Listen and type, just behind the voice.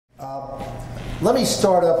let me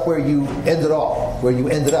start up where you ended off,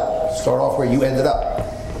 Start off where you ended up.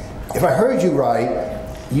 If I heard you right,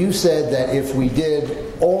 you said that if we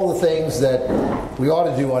did all the things that we ought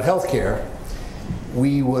to do on healthcare,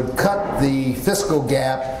 we would cut the fiscal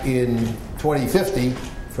gap in 2050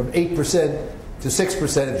 from 8% to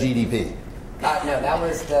 6% of GDP. No, that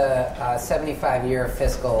was the 75-year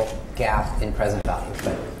fiscal gap in present value.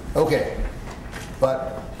 Okay,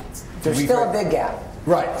 but there's still a big gap.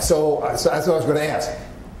 Right. So that's what I was going to ask.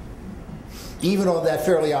 Even on that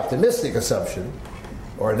fairly optimistic assumption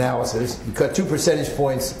or analysis, you cut 2 percentage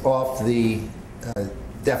points off the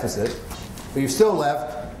deficit, but you're still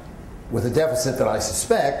left with a deficit that I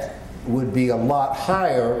suspect would be a lot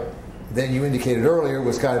higher than you indicated earlier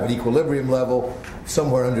was kind of an equilibrium level,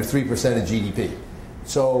 somewhere under 3% of GDP.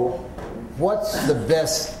 So what's the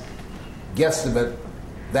best guesstimate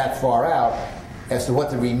that far out as to what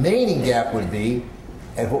the remaining gap would be,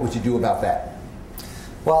 and what would you do about that?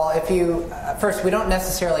 Well, if you, first, we don't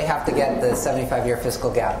necessarily have to get the 75-year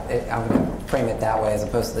fiscal gap, I'm going to frame it that way as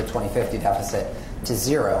opposed to the 2050 deficit, to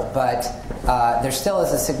zero. But there still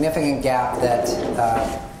is a significant gap that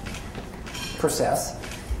persists.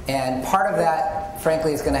 And part of that,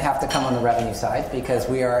 frankly, is going to have to come on the revenue side, because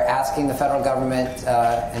we are asking the federal government,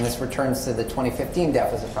 and this returns to the 2015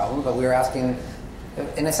 deficit problem, but we are asking,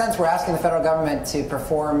 in a sense, we're asking the federal government to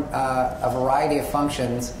perform a variety of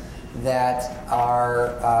functions that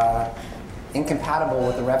are incompatible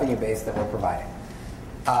with the revenue base that we're providing.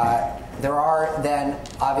 There are then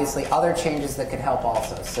obviously other changes that could help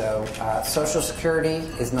also. So Social Security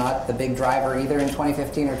is not the big driver either in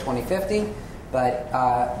 2015 or 2050, but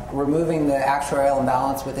removing the actuarial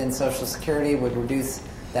imbalance within Social Security would reduce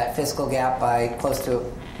that fiscal gap by close to,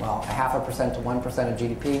 well, 0.5% to 1% of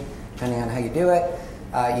GDP, depending on how you do it.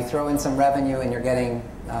 You throw in some revenue and you're getting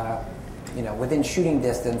within shooting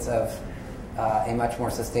distance of a much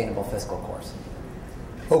more sustainable fiscal course.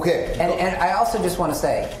 Okay. And I also just want to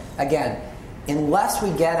say, again, unless we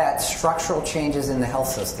get at structural changes in the health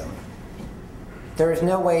system, there is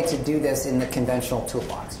no way to do this in the conventional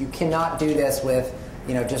toolbox. You cannot do this with,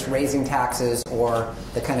 just raising taxes or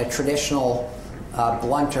the kind of traditional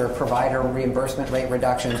blunter provider reimbursement rate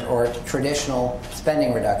reductions or traditional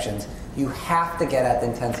spending reductions. You have to get at the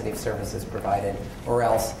intensity of services provided, or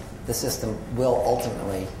else the system will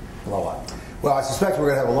ultimately blow up. Well, I suspect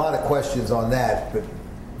we're going to have a lot of questions on that, but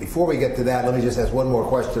before we get to that, let me just ask one more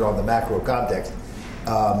question on the macro context.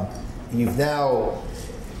 You've now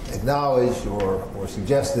acknowledged or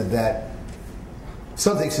suggested that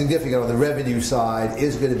something significant on the revenue side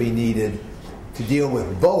is going to be needed to deal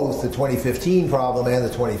with both the 2015 problem and the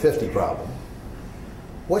 2050 problem.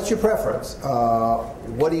 What's your preference?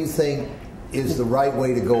 What do you think is the right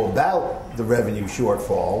way to go about the revenue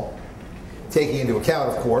shortfall, taking into account,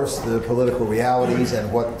 of course, the political realities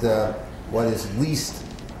and what is least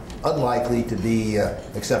unlikely to be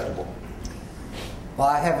acceptable? Well,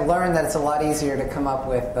 I have learned that it's a lot easier to come up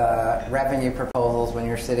with revenue proposals when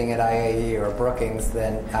you're sitting at IAE or Brookings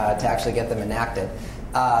than to actually get them enacted.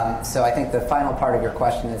 So I think the final part of your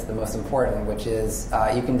question is the most important, which is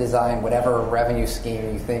you can design whatever revenue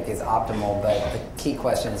scheme you think is optimal, but the key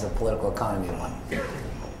question is a political economy one.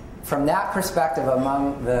 From that perspective,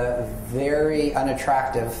 among the very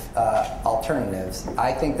unattractive alternatives,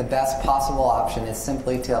 I think the best possible option is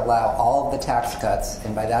simply to allow all of the tax cuts,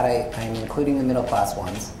 and by that I am including the middle class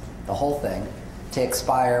ones, the whole thing, to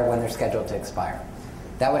expire when they're scheduled to expire.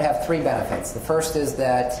 That would have 3 benefits. The first is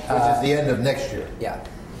that... which is the end of next year. Yeah.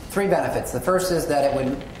 3 benefits. The first is that it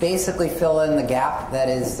would basically fill in the gap that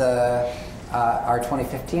is our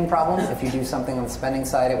 2015 problem. If you do something on the spending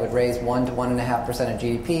side, it would raise 1 to 1.5% of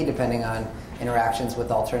GDP, depending on interactions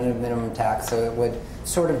with alternative minimum tax. So it would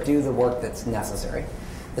sort of do the work that's necessary.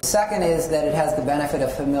 The second is that it has the benefit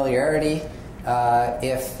of familiarity.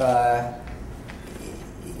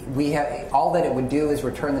 All that it would do is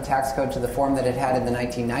return the tax code to the form that it had in the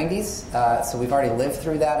 1990s. So we've already lived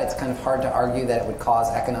through that. It's kind of hard to argue that it would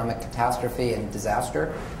cause economic catastrophe and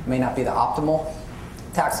disaster. It may not be the optimal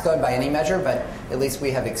tax code by any measure, but at least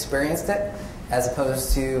we have experienced it, as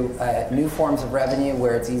opposed to new forms of revenue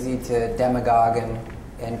where it's easy to demagogue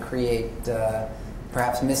and create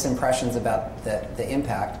perhaps misimpressions about the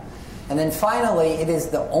impact. And then finally, it is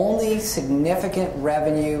the only significant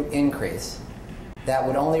revenue increase that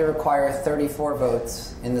would only require 34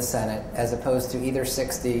 votes in the Senate, as opposed to either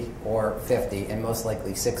 60 or 50, and most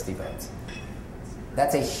likely 60 votes.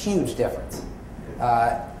 That's a huge difference.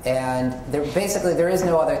 And there is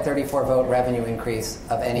no other 34-vote revenue increase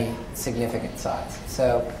of any significant size.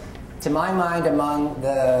 So to my mind, among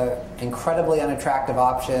the incredibly unattractive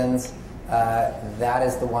options, that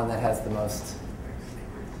is the one that has the most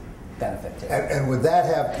benefit to. And would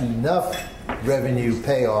that have enough revenue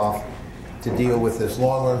payoff to deal with this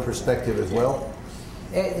long-run perspective as well?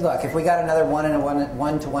 Look, if we got another 1 to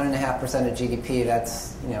 1.5% of GDP,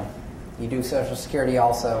 that's, you do Social Security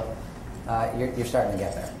also, you're starting to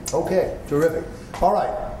get there. Okay, terrific. All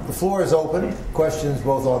right, the floor is open. Questions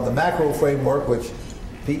both on the macro framework, which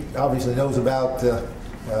Pete obviously knows about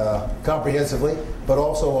comprehensively, but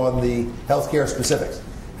also on the healthcare specifics.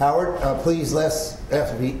 Howard, please let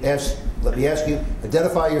me ask you,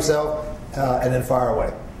 identify yourself and then fire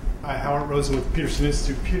away. Hi, Howard Rosen with Peterson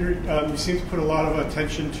Institute. Peter, you seem to put a lot of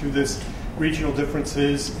attention to this regional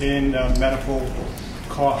differences in medical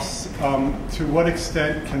costs. To what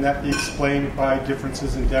extent can that be explained by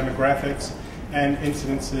differences in demographics and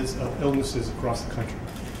incidences of illnesses across the country?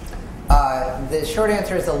 The short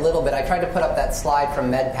answer is a little bit. I tried to put up that slide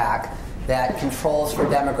from MedPAC that controls for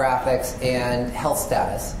demographics and health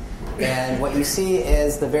status. And what you see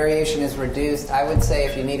is the variation is reduced. I would say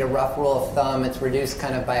if you need a rough rule of thumb, it's reduced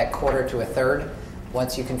kind of by a quarter to a third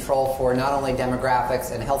once you control for not only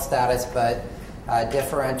demographics and health status, but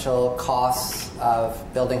differential costs of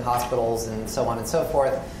building hospitals and so on and so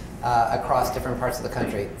forth across different parts of the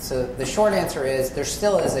country. So the short answer is there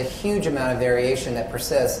still is a huge amount of variation that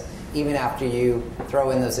persists even after you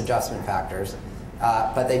throw in those adjustment factors.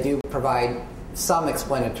 But they do provide some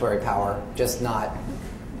explanatory power, just not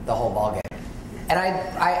the whole ballgame. And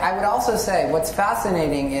I would also say what's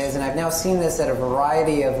fascinating is, and I've now seen this at a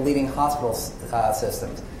variety of leading hospital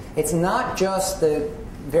systems, it's not just the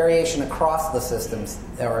variation across the systems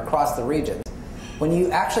or across the regions. When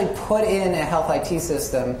you actually put in a health IT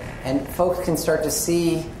system and folks can start to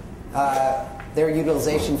see their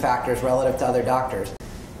utilization factors relative to other doctors,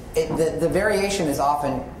 the variation is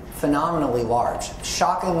often phenomenally large,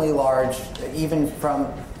 shockingly large, even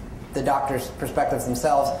from the doctors' perspectives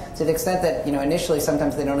themselves, to the extent that initially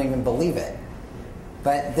sometimes they don't even believe it.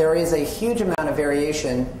 But there is a huge amount of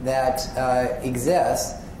variation that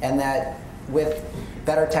exists, and that with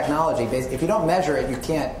better technology, if you don't measure it, you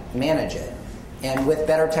can't manage it. And with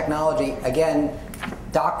better technology, again,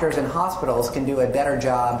 doctors and hospitals can do a better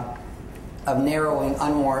job of narrowing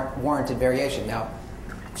unwarranted variation. Now,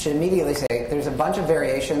 I should immediately say there's a bunch of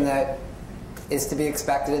variation that is to be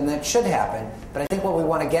expected and that should happen. But I think what we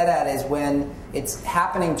want to get at is when it's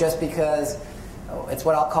happening just because it's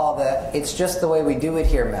what I'll call it's just the way we do it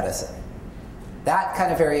here medicine. That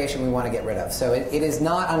kind of variation we want to get rid of. So it is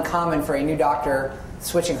not uncommon for a new doctor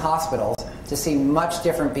switching hospitals to see much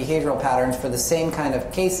different behavioral patterns for the same kind of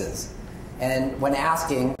cases. And when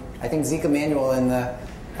asking, I think Zeke Emanuel in the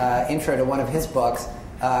intro to one of his books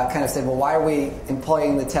kind of said, well, why are we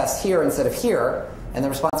employing the test here instead of here? And the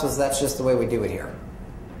response was, that's just the way we do it here.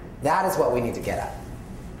 That is what we need to get at.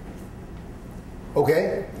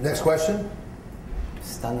 Okay, next question.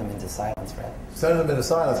 Stun them into silence, Fred. Stun them into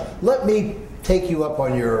silence. Let me take you up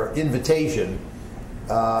on your invitation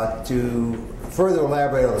to further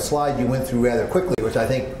elaborate on the slide you went through rather quickly, which I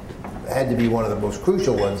think had to be one of the most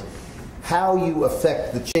crucial ones, how you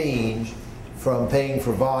affect the change from paying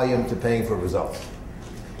for volume to paying for results.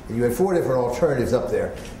 You had 4 different alternatives up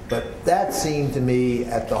there, but that seemed to me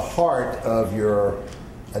at the heart of your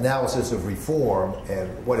analysis of reform and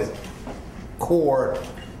what is core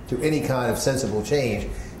to any kind of sensible change.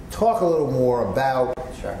 Talk a little more about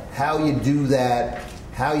how you do that,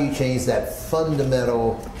 how you change that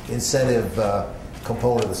fundamental incentive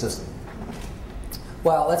component of the system.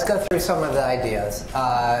 Well, let's go through some of the ideas.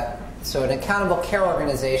 So an accountable care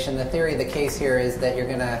organization, the theory of the case here is that you're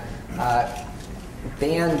going to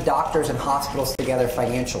band doctors and hospitals together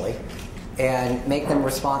financially and make them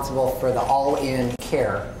responsible for the all-in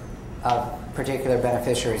care of particular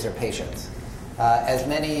beneficiaries or patients. As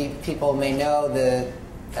many people may know, the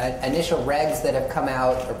initial regs that have come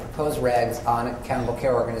out, or proposed regs on accountable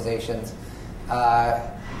care organizations,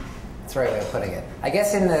 that's the right way of putting it. I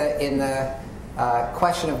guess in the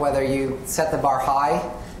question of whether you set the bar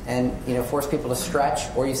high and force people to stretch,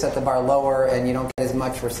 or you set the bar lower and you don't get as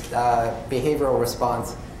much behavioral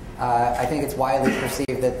response, I think it's widely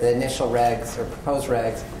perceived that the initial regs or proposed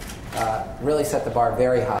regs really set the bar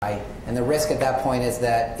very high. And the risk at that point is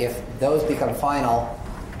that if those become final,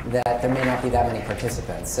 that there may not be that many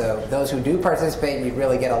participants. So those who do participate, you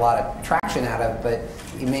really get a lot of traction out of, but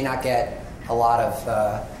you may not get a lot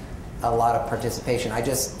of participation. I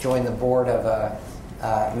just joined the board of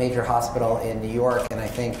a major hospital in New York, and I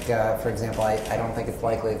think, for example, I don't think it's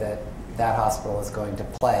likely that that hospital is going to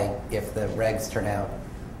play if the regs turn out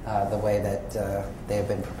the way that they have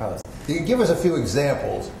been proposed. You can give us a few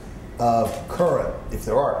examples of current, if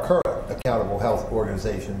there are current accountable health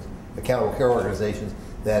organizations, accountable care organizations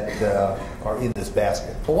that are in this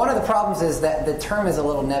basket? Well, one of the problems is that the term is a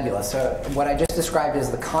little nebulous. So what I just described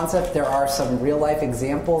is the concept. There are some real-life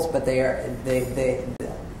examples, but the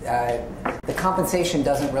compensation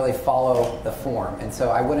doesn't really follow the form. And so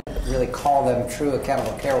I wouldn't really call them true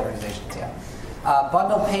accountable care organizations yet.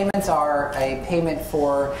 Bundled payments are a payment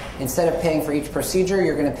for, instead of paying for each procedure,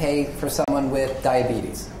 you're going to pay for someone with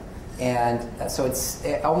diabetes. And so it's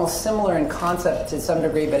almost similar in concept to some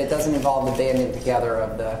degree, but it doesn't involve the banding together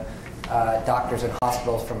of the doctors and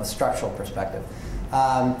hospitals from a structural perspective.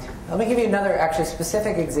 Let me give you another actually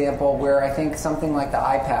specific example where I think something like the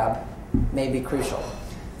IPAB may be crucial.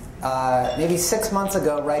 Maybe 6 months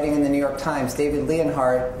ago, writing in the New York Times, David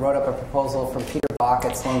Leonhardt wrote up a proposal from Peter Bach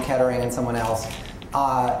at Sloan Kettering and someone else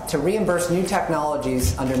to reimburse new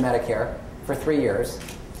technologies under Medicare for 3 years.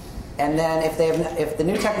 And then if the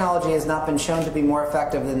new technology has not been shown to be more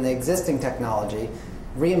effective than the existing technology,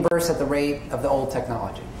 reimburse at the rate of the old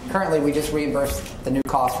technology. Currently, we just reimburse the new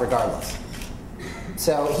cost regardless.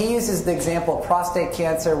 So he uses the example of prostate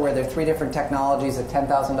cancer where there are 3 different technologies, a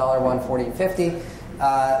 $10,000 one, $40,000 and $50,000.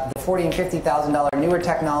 The $40,000 and $50,000 newer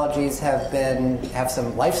technologies have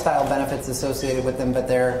some lifestyle benefits associated with them, but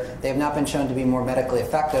they have not been shown to be more medically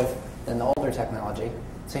effective than the older technology.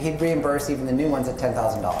 So he'd reimburse even the new ones at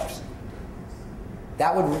 $10,000.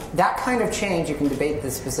 That kind of change, you can debate the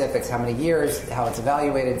specifics, how many years, how it's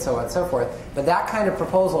evaluated, so on and so forth. But that kind of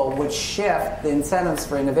proposal would shift the incentives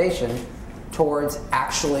for innovation towards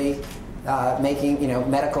actually making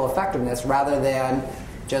medical effectiveness rather than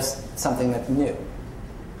just something that's new.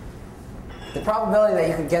 The probability that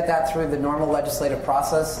you could get that through the normal legislative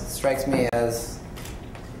process strikes me as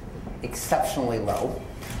exceptionally low.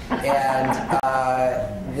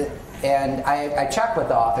 And I checked with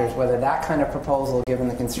the authors whether that kind of proposal, given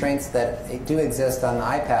the constraints that do exist on the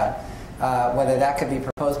IPAB, whether that could be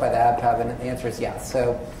proposed by the IPAB, and the answer is yes.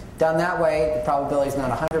 So done that way, the probability is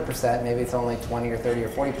not 100%, maybe it's only 20 or 30 or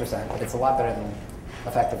 40%, but it's a lot better than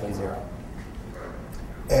effectively zero.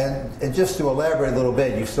 And just to elaborate a little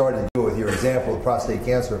bit, you started to do it with your example of prostate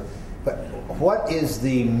cancer, but what is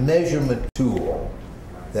the measurement tool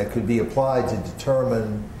that could be applied to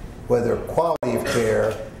determine whether quality of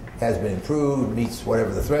care has been improved, meets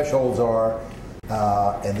whatever the thresholds are,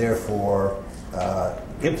 and therefore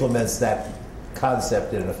implements that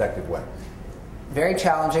concept in an effective way? Very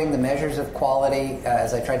challenging. The measures of quality,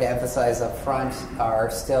 as I tried to emphasize up front, are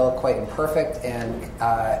still quite imperfect, and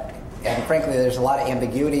frankly, there's a lot of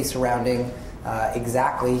ambiguity surrounding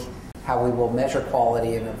exactly how we will measure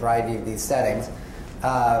quality in a variety of these settings.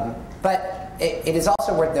 But it is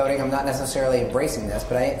also worth noting, I'm not necessarily embracing this,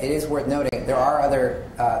 but it is worth noting there are other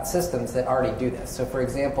systems that already do this. So for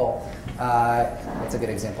example, what's a good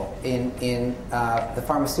example? In the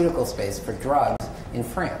pharmaceutical space for drugs in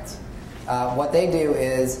France, what they do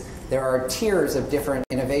is there are tiers of different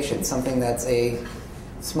innovations. Something that's a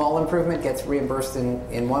small improvement gets reimbursed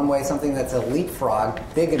in one way. Something that's a leapfrog,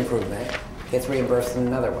 big improvement, gets reimbursed in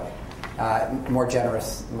another way. More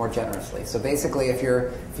generously. So basically, if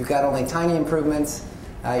you've got only tiny improvements,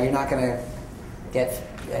 you're not going to get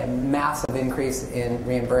a massive increase in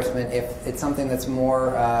reimbursement. If it's something that's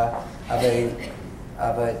more of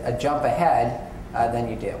a jump ahead, then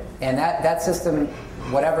you do. And that system,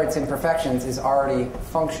 whatever its imperfections, is already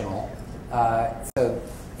functional. So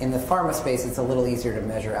in the pharma space, it's a little easier to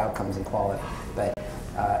measure outcomes and quality. But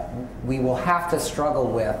we will have to struggle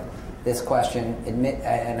with this question,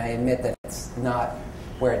 and I admit that it's not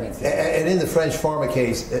where it needs to be. And in the French pharma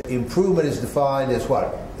case, improvement is defined as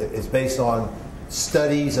what? It's based on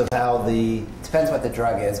studies of how the... Depends what the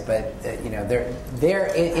drug is, but in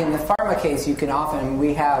the pharma case, you can often,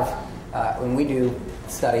 we have, when we do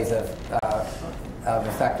studies of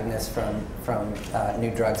effectiveness from new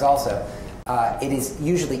drugs also, it is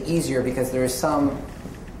usually easier because there's some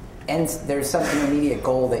intermediate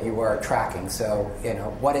goal that you are tracking. So,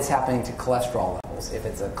 what is happening to cholesterol levels if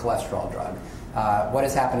it's a cholesterol drug? What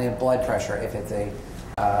is happening to blood pressure if it's a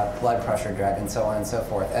blood pressure drug, and so on and so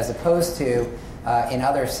forth. As opposed to in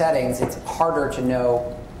other settings, it's harder to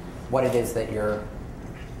know what it is that you're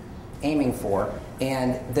aiming for.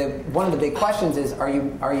 And one of the big questions is: are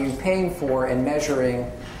you paying for and measuring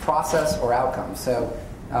process or outcomes? So,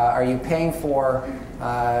 are you paying for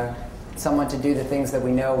someone to do the things that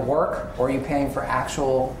we know work, or are you paying for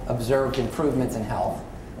actual observed improvements in health?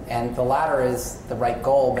 And the latter is the right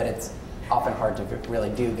goal, but it's often hard to really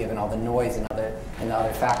do given all the noise and the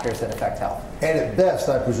other factors that affect health. And at best,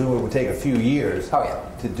 I presume it would take a few years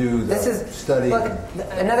to do the study. Look,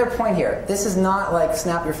 another point here. This is not like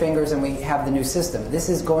snap your fingers and we have the new system. This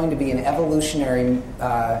is going to be an evolutionary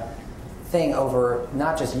thing over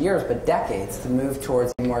not just years but decades to move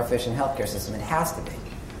towards a more efficient healthcare system. It has to be.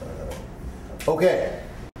 Okay.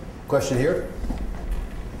 Question here.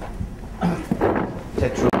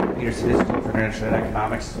 Ted Truman, Peterson Institute for International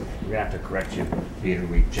Economics. We have to correct you, Peter.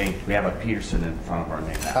 We have a Peterson in front of our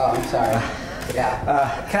name now. Oh, I'm sorry.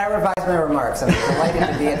 Yeah. Can I revise my remarks? I'm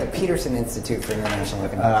delighted to be at the Peterson Institute for International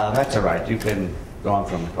Economics. That's all right. You've been gone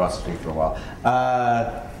from across the street for a while.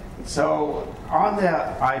 So on the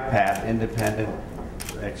IPAB, independent,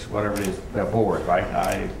 whatever it is, the board,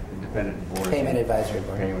 right? Independent board. Payment Advisory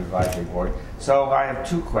Board. Payment Advisory Board. So I have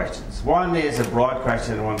two questions. One is a broad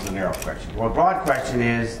question and one's a narrow question. Well, a broad question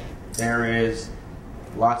is there is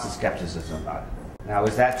lots of skepticism about it. Now,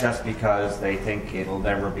 is that just because they think it'll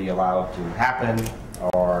never be allowed to happen,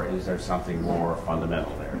 or is there something more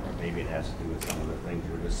fundamental there? Maybe it has to do with some of the things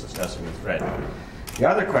you were just discussing with Fred. The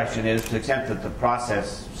other question is, to the extent that the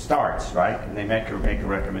process starts, right, and they make a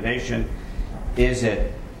recommendation, is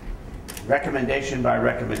it recommendation by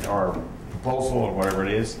or proposal or whatever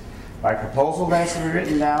it is, by proposal that has to be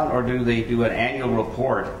written down, or do they do an annual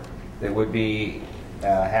report that would be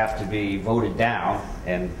have to be voted down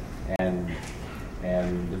and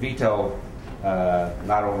the veto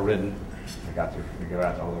not overridden? I got to figure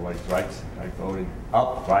out all the rights. I voted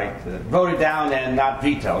up, right? Voted down and not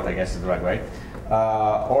vetoed, I guess is the right way.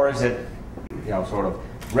 Or is it, sort of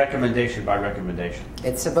recommendation by recommendation?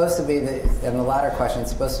 It's supposed to be, in the latter question,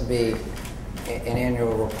 it's supposed to be an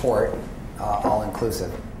annual report, all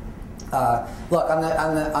inclusive. Look,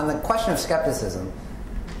 on the question of skepticism,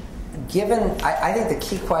 I think the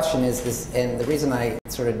key question is this, and the reason I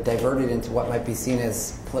sort of diverted into what might be seen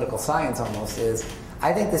as political science almost is,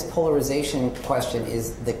 I think this polarization question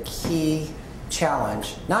is the key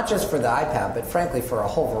challenge, not just for the IPAB, but frankly for a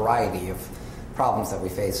whole variety of problems that we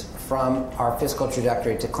face, from our fiscal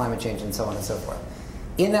trajectory to climate change and so on and so forth.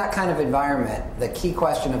 In that kind of environment, the key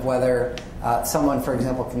question of whether someone, for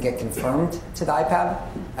example, can get confirmed to the IPAB,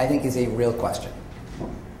 I think is a real question.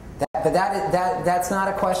 But that's not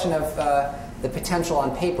a question of the potential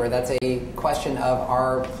on paper. That's a question of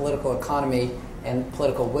our political economy and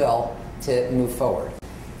political will to move forward.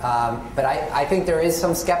 But I think there is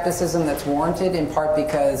some skepticism that's warranted, in part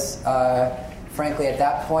because, frankly, at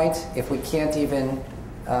that point, if we can't even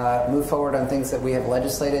move forward on things that we have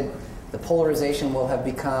legislated, the polarization will have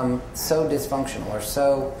become so dysfunctional or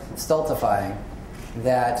so stultifying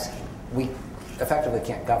that we effectively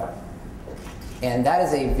can't govern. And that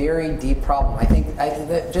is a very deep problem. I think,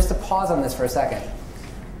 just to pause on this for a second,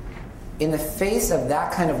 in the face of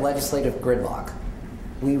that kind of legislative gridlock,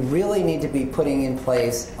 we really need to be putting in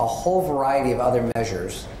place a whole variety of other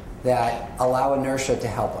measures that allow inertia to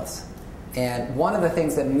help us. And one of the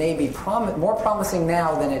things that may be more promising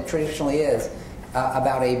now than it traditionally is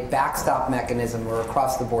about a backstop mechanism or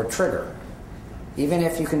across-the-board trigger, even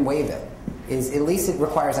if you can waive it, is at least it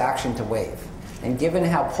requires action to waive. And given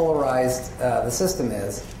how polarized the system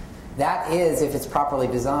is, that is, if it's properly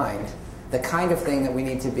designed, the kind of thing that we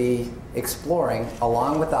need to be exploring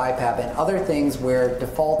along with the IPAB and other things where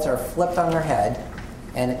defaults are flipped on their head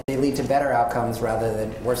and they lead to better outcomes rather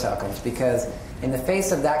than worse outcomes. Because in the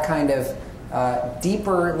face of that kind of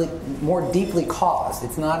more deeply caused,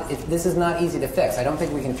 this is not easy to fix. I don't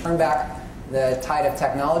think we can turn back the tide of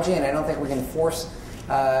technology, and I don't think we can force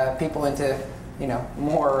people into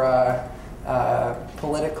more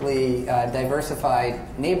politically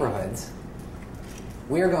diversified neighborhoods.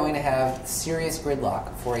 We are going to have serious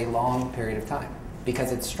gridlock for a long period of time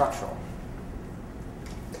because it's structural.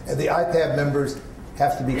 And the IPAB members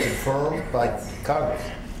have to be confirmed by Congress.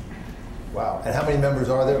 Wow. And how many members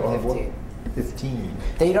are there on the board? 15.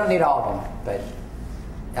 You don't need all of them,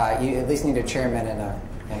 but you at least need a chairman and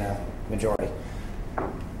a majority.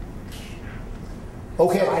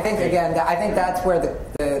 Okay. So I think, again, that's where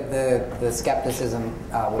the skepticism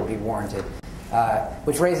would be warranted,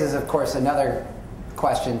 which raises, of course, another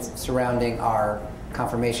question surrounding our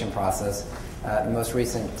confirmation process, the most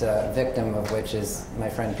recent victim of which is my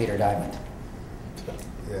friend Peter Diamond.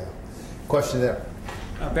 Yeah. Question there.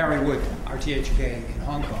 Barry Wood, RTHK in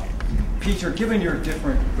Hong Kong. Peter, given your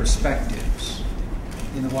different perspectives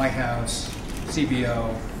in the White House,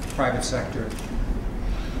 CBO, private sector,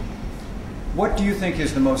 what do you think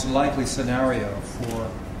is the most likely scenario for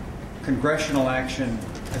congressional action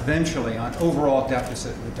eventually on overall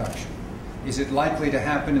deficit reduction? Is it likely to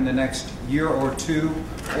happen in the next year or two,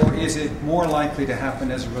 or is it more likely to happen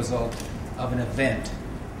as a result of an event,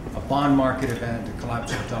 a bond market event, a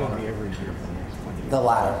collapse of the dollar? The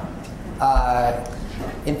latter.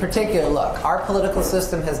 In particular, look, our political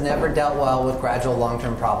system has never dealt well with gradual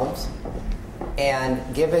long-term problems. And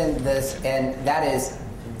given this, and that is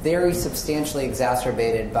very substantially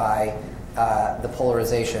exacerbated by the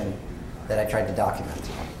polarization that I tried to document.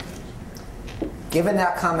 Given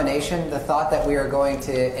that combination, the thought that we are going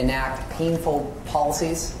to enact painful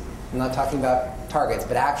policies, I'm not talking about targets,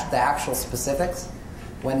 but the actual specifics,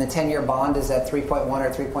 when the 10-year bond is at 3.1 or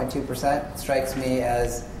 3.2%, strikes me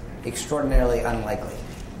as extraordinarily unlikely.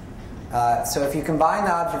 So if you combine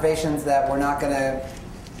the observations that we're not going to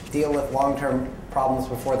deal with long-term problems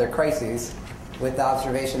before they're crises with the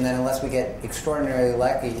observation that unless we get extraordinarily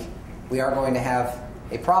lucky, we are going to have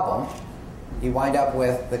a problem, you wind up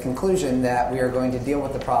with the conclusion that we are going to deal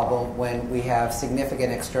with the problem when we have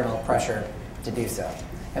significant external pressure to do so.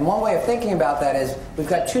 And one way of thinking about that is we've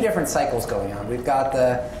got two different cycles going on. We've got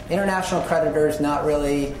the international creditors not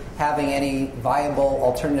really having any viable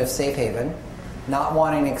alternative safe haven, not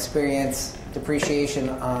wanting to experience depreciation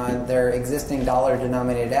on their existing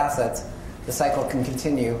dollar-denominated assets. The cycle can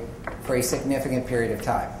continue for a significant period of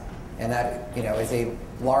time. And that, is a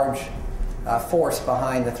large force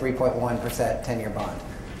behind the 3.1% 10-year bond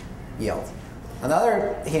yield. On the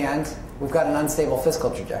other hand, we've got an unstable fiscal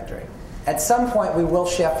trajectory. At some point, we will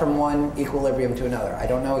shift from one equilibrium to another. I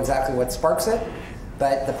don't know exactly what sparks it,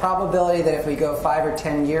 but the probability that if we go 5 or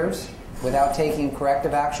 10 years without taking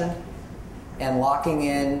corrective action and locking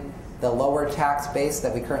in the lower tax base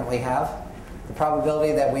that we currently have, the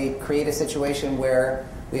probability that we create a situation where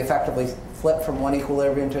we effectively flip from one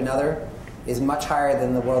equilibrium to another is much higher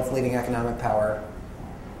than the world's leading economic power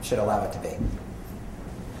should allow it to be.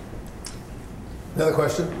 Another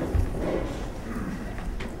question?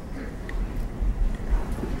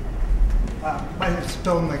 My name is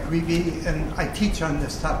Bill McGreevy, and I teach on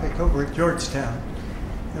this topic over at Georgetown.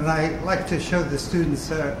 And I like to show the students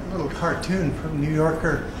a little cartoon from New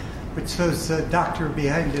Yorker, which shows a doctor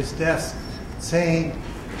behind his desk saying,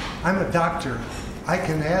 "I'm a doctor. I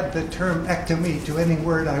can add the term ectomy to any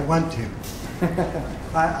word I want to."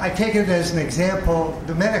 I take it as an example.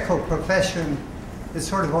 The medical profession is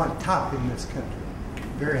sort of on top in this country,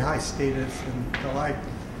 very high status and the like.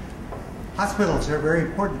 Hospitals are very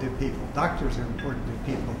important to people. Doctors are important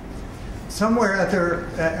to people. Somewhere or other,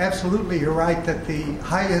 absolutely you're right that the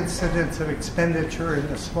high incidence of expenditure in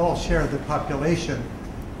a small share of the population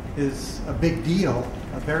is a big deal,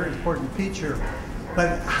 a very important feature.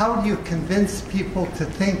 But how do you convince people to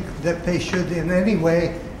think that they should in any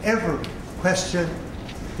way ever question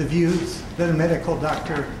the views that a medical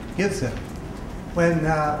doctor gives them? When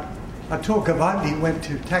Atul Gawande went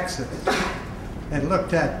to Texas and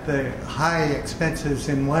looked at the high expenses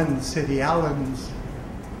in one city,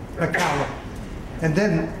 McAllen, and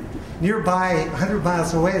then nearby, 100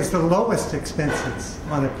 miles away, is the lowest expenses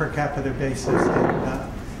on a per capita basis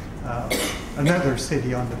in another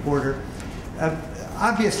city on the border.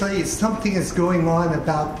 Obviously, something is going on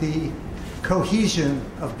about the cohesion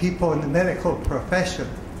of people in the medical profession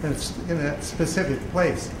in a specific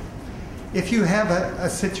place. If you have a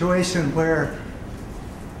situation where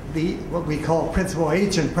what we call principal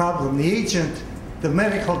agent problem, the agent, the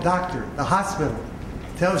medical doctor, the hospital,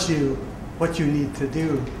 tells you what you need to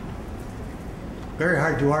do, very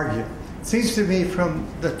hard to argue. It seems to me from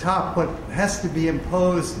the top what has to be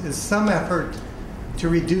imposed is some effort to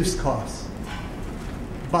reduce costs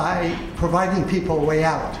by providing people a way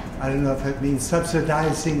out. I don't know if it means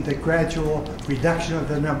subsidizing the gradual reduction of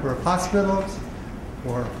the number of hospitals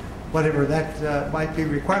or whatever that might be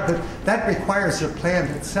required. But that requires a plan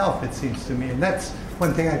itself, it seems to me. And that's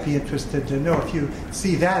one thing I'd be interested to know, if you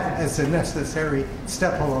see that as a necessary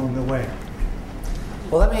step along the way.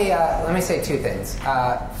 Well, let me say two things.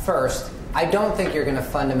 First, I don't think you're going to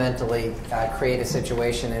fundamentally create a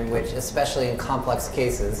situation in which, especially in complex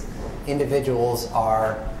cases, individuals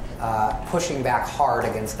are pushing back hard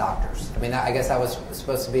against doctors. I mean, I guess that was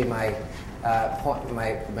supposed to be my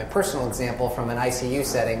personal example from an ICU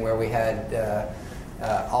setting where we had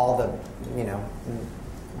all the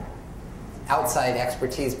outside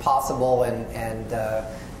expertise possible,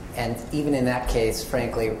 and even in that case,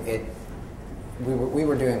 frankly, we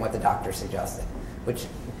were doing what the doctor suggested, which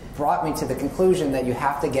brought me to the conclusion that you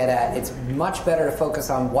have to get at, it's much better to focus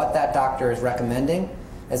on what that doctor is recommending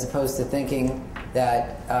as opposed to thinking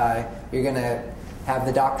that you're going to have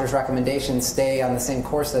the doctor's recommendations stay on the same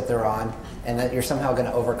course that they're on and that you're somehow going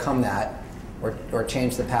to overcome that or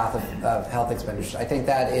change the path of health expenditures. I think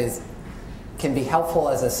that can be helpful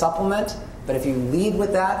as a supplement, but if you lead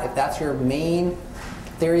with that, if that's your main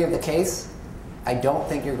theory of the case, I don't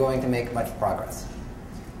think you're going to make much progress.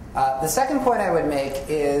 The second point I would make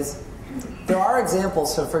is there are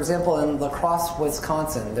examples. So, for example, in La Crosse,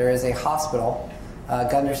 Wisconsin, there is a hospital,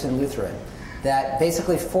 Gunderson Lutheran, that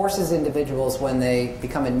basically forces individuals when they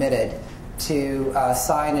become admitted to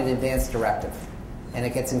sign an advance directive, and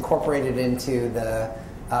it gets incorporated into the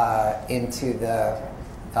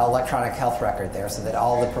electronic health record there, so that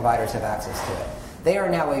all the providers have access to it. They are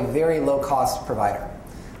now a very low-cost provider.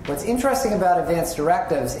 What's interesting about advance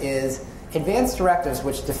directives is advance directives,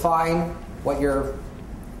 which define what your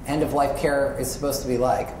end-of-life care is supposed to be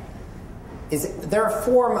like, they're a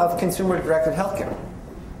form of consumer-directed healthcare,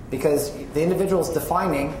 because the individual is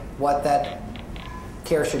defining what that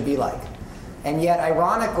care should be like. And yet,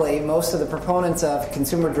 ironically, most of the proponents of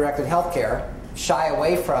consumer-directed healthcare shy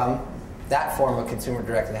away from that form of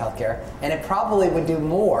consumer-directed healthcare, and it probably would do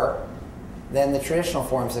more than the traditional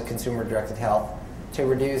forms of consumer-directed health to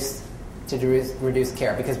reduce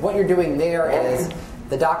care. Because what you're doing there is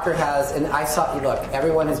the doctor has, and look,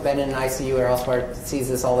 everyone has been in an ICU or elsewhere, sees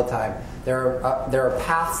this all the time. There are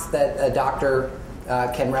paths that a doctor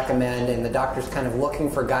can recommend, and the doctor's kind of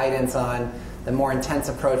looking for guidance on the more intense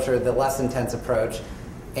approach or the less intense approach.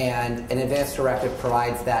 And an advance directive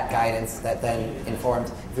provides that guidance that then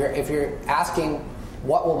informs. If you're asking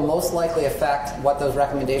what will most likely affect what those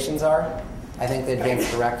recommendations are, I think the advance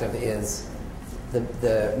directive is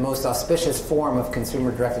the most auspicious form of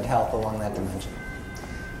consumer-directed health along that dimension.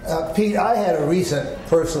 Pete, I had a recent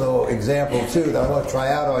personal example, too, that I want to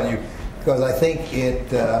try out on you, because I think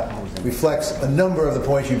it reflects a number of the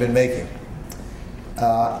points you've been making.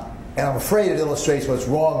 And I'm afraid it illustrates what's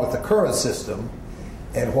wrong with the current system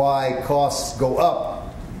and why costs go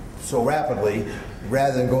up so rapidly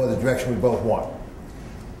rather than go in the direction we both want.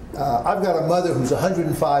 I've got a mother who's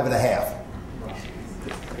 105 and a half.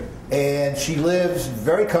 And she lives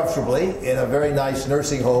very comfortably in a very nice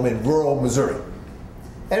nursing home in rural Missouri.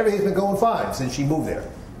 And everything's been going fine since she moved there.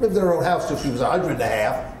 Lived in her own house till she was 100 and a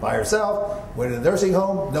half by herself, went to the nursing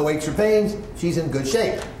home, no aches or pains, she's in good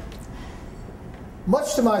shape.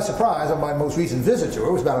 Much to my surprise, on my most recent visit to her,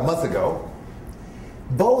 it was about a month ago,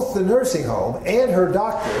 both the nursing home and her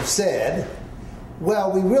doctor said,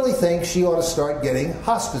 well, we really think she ought to start getting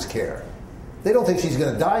hospice care. They don't think she's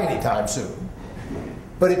going to die anytime soon.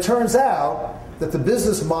 But it turns out that the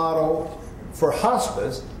business model for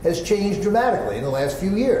hospice has changed dramatically in the last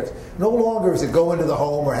few years. No longer is it go into the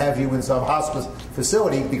home or have you in some hospice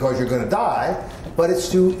facility because you're going to die, but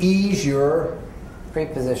it's to ease your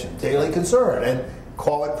preposition daily concern and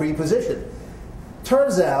call it preposition.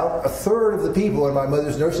 Turns out a third of the people in my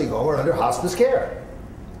mother's nursing home are under hospice care.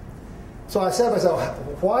 So I said to myself,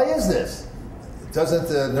 why is this? Doesn't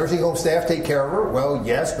the nursing home staff take care of her? Well,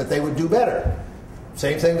 yes, but they would do better.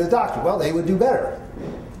 Same thing to the doctor. Well, they would do better.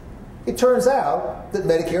 It turns out that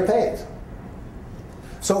Medicare pays.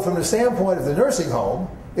 So from the standpoint of the nursing home,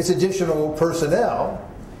 it's additional personnel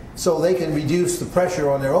so they can reduce the pressure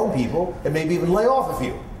on their own people and maybe even lay off a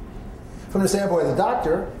few. From the standpoint of the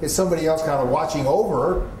doctor, it's somebody else kind of watching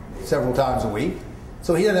over her several times a week,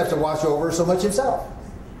 so he doesn't have to watch over her so much himself.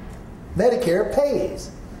 Medicare pays.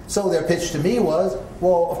 So their pitch to me was,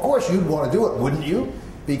 well, of course you'd want to do it, wouldn't you?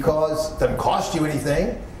 Because it doesn't cost you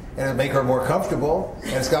anything, and it'll make her more comfortable,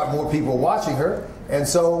 and it's got more people watching her, and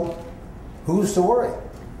so who's to worry?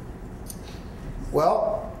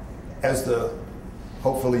 Well, as the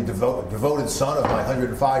hopefully devoted son of my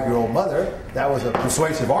 105-year-old mother, that was a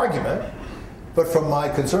persuasive argument. But from my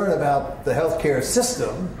concern about the healthcare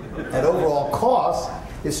system and overall costs,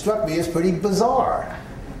 it struck me as pretty bizarre.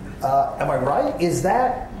 Am I right? Is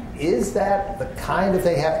that the kind of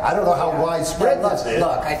thing happen? I don't know how widespread this is.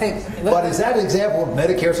 Look, I think. But is that an example of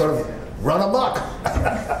Medicare sort of run amok?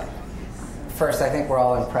 First, I think we're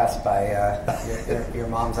all impressed by your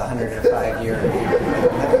mom's 105-year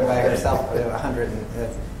living by herself. 100.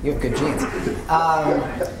 You have good genes.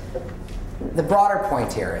 The broader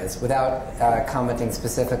point here is, without commenting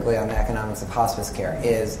specifically on the economics of hospice care,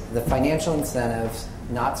 is the financial incentives,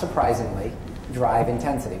 not surprisingly, drive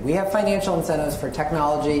intensity. We have financial incentives for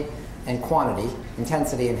technology and quantity,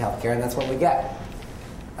 intensity in healthcare, and that's what we get.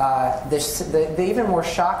 The even more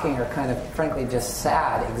shocking or kind of, frankly, just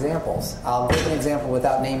sad examples. I'll give an example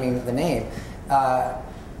without naming the name.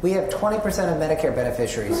 We have 20% of Medicare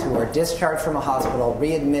beneficiaries who are discharged from a hospital,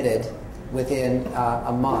 readmitted within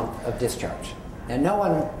a month of discharge. And no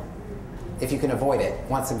one, if you can avoid it,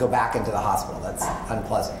 wants to go back into the hospital. That's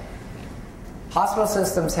unpleasant. Hospital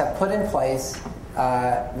systems have put in place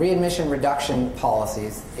readmission reduction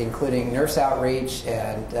policies, including nurse outreach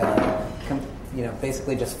and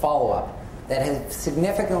basically just follow-up, that have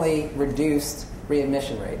significantly reduced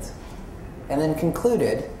readmission rates, and then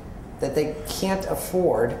concluded that they can't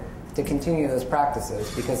afford to continue those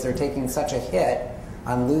practices because they're taking such a hit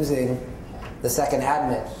on losing the second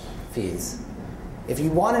admit fees. If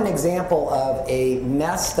you want an example of a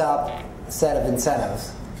messed up set of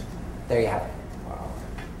incentives there you have it.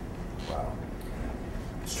 Wow.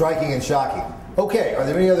 Striking and shocking. Okay, are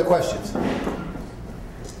there any other questions?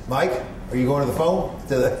 Mike, are you going to the phone?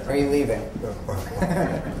 Are you leaving?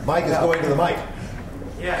 Mike is going to the mic.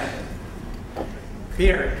 Yeah.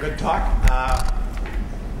 Peter, good talk.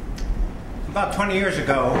 About 20 years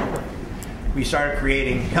ago, we started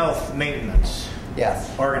creating health maintenance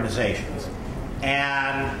organizations.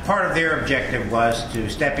 And part of their objective was to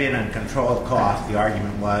step in and control the cost. The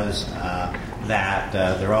argument was that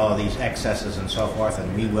there are all of these excesses and so forth,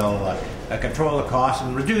 and we will control the cost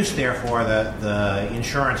and reduce, therefore, the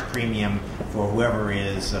insurance premium for whoever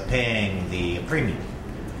is paying the premium.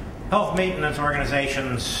 Health maintenance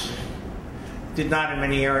organizations did not in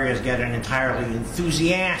many areas get an entirely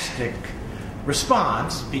enthusiastic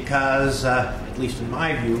response because, at least in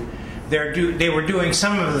my view, they were doing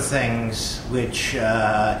some of the things which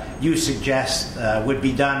you suggest would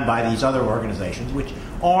be done by these other organizations, which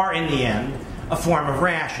are, in the end, a form of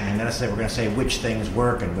rationing. That is, we're going to say which things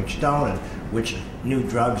work and which don't, and which new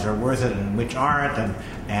drugs are worth it and which aren't,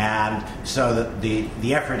 and so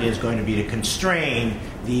the effort is going to be to constrain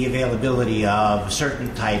the availability of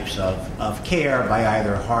certain types of care by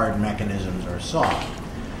either hard mechanisms or soft.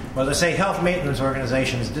 Well, to say health maintenance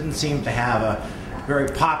organizations didn't seem to have a very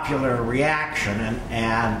popular reaction,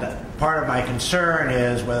 and part of my concern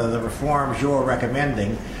is whether the reforms you're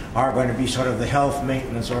recommending are going to be sort of the health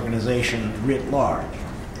maintenance organization writ large.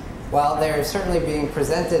 Well, they're certainly being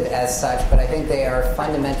presented as such, but I think they are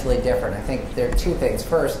fundamentally different. I think there are two things.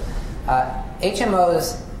 First,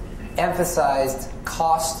 HMOs emphasized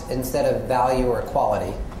cost instead of value or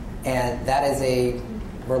quality, and that is a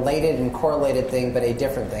related and correlated thing, but a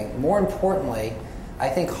different thing. More importantly, I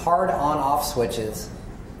think hard on-off switches,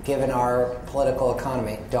 given our political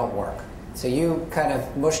economy, don't work. So you kind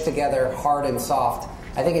of mush together hard and soft.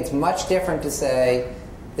 I think it's much different to say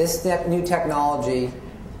this new technology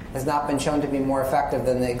has not been shown to be more effective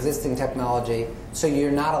than the existing technology, so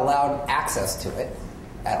you're not allowed access to it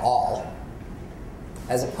at all,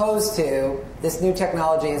 as opposed to this new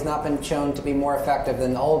technology has not been shown to be more effective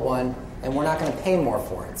than the old one, and we're not going to pay more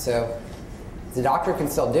for it. So the doctor can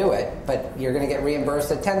still do it, but you're going to get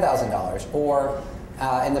reimbursed at $10,000. Or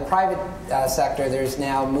in the private sector, there's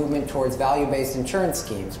now movement towards value-based insurance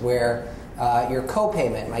schemes where your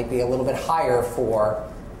co-payment might be a little bit higher for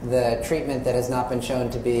the treatment that has not been shown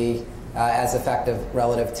to be as effective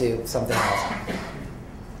relative to something else.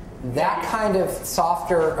 That kind of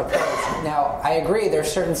softer approach, now I agree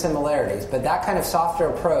there's certain similarities, but that kind of softer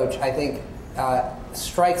approach, I think,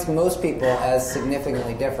 strikes most people as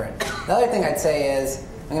significantly different. The other thing I'd say is,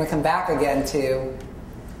 I'm going to come back again to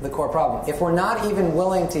the core problem. If we're not even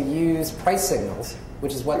willing to use price signals,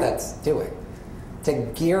 which is what that's doing, to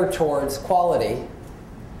gear towards quality,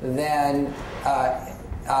 then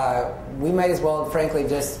we might as well, frankly,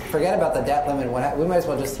 just forget about the debt limit. We might as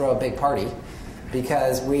well just throw a big party,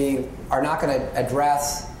 because we are not going to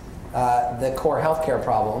address the core healthcare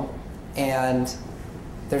problem, and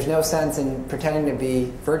there's no sense in pretending to be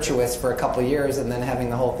virtuous for a couple of years and then having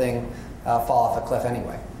the whole thing fall off a cliff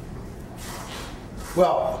anyway.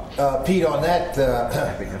 Well, Pete, on that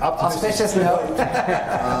auspicious note,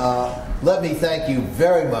 let me thank you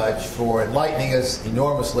very much for enlightening us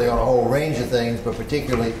enormously on a whole range of things, but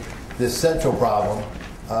particularly this central problem.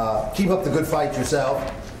 Keep up the good fight yourself.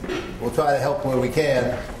 We'll try to help where we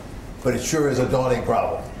can, but it sure is a daunting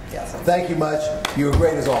problem. Yes. Thank you much. You were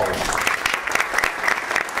great as always.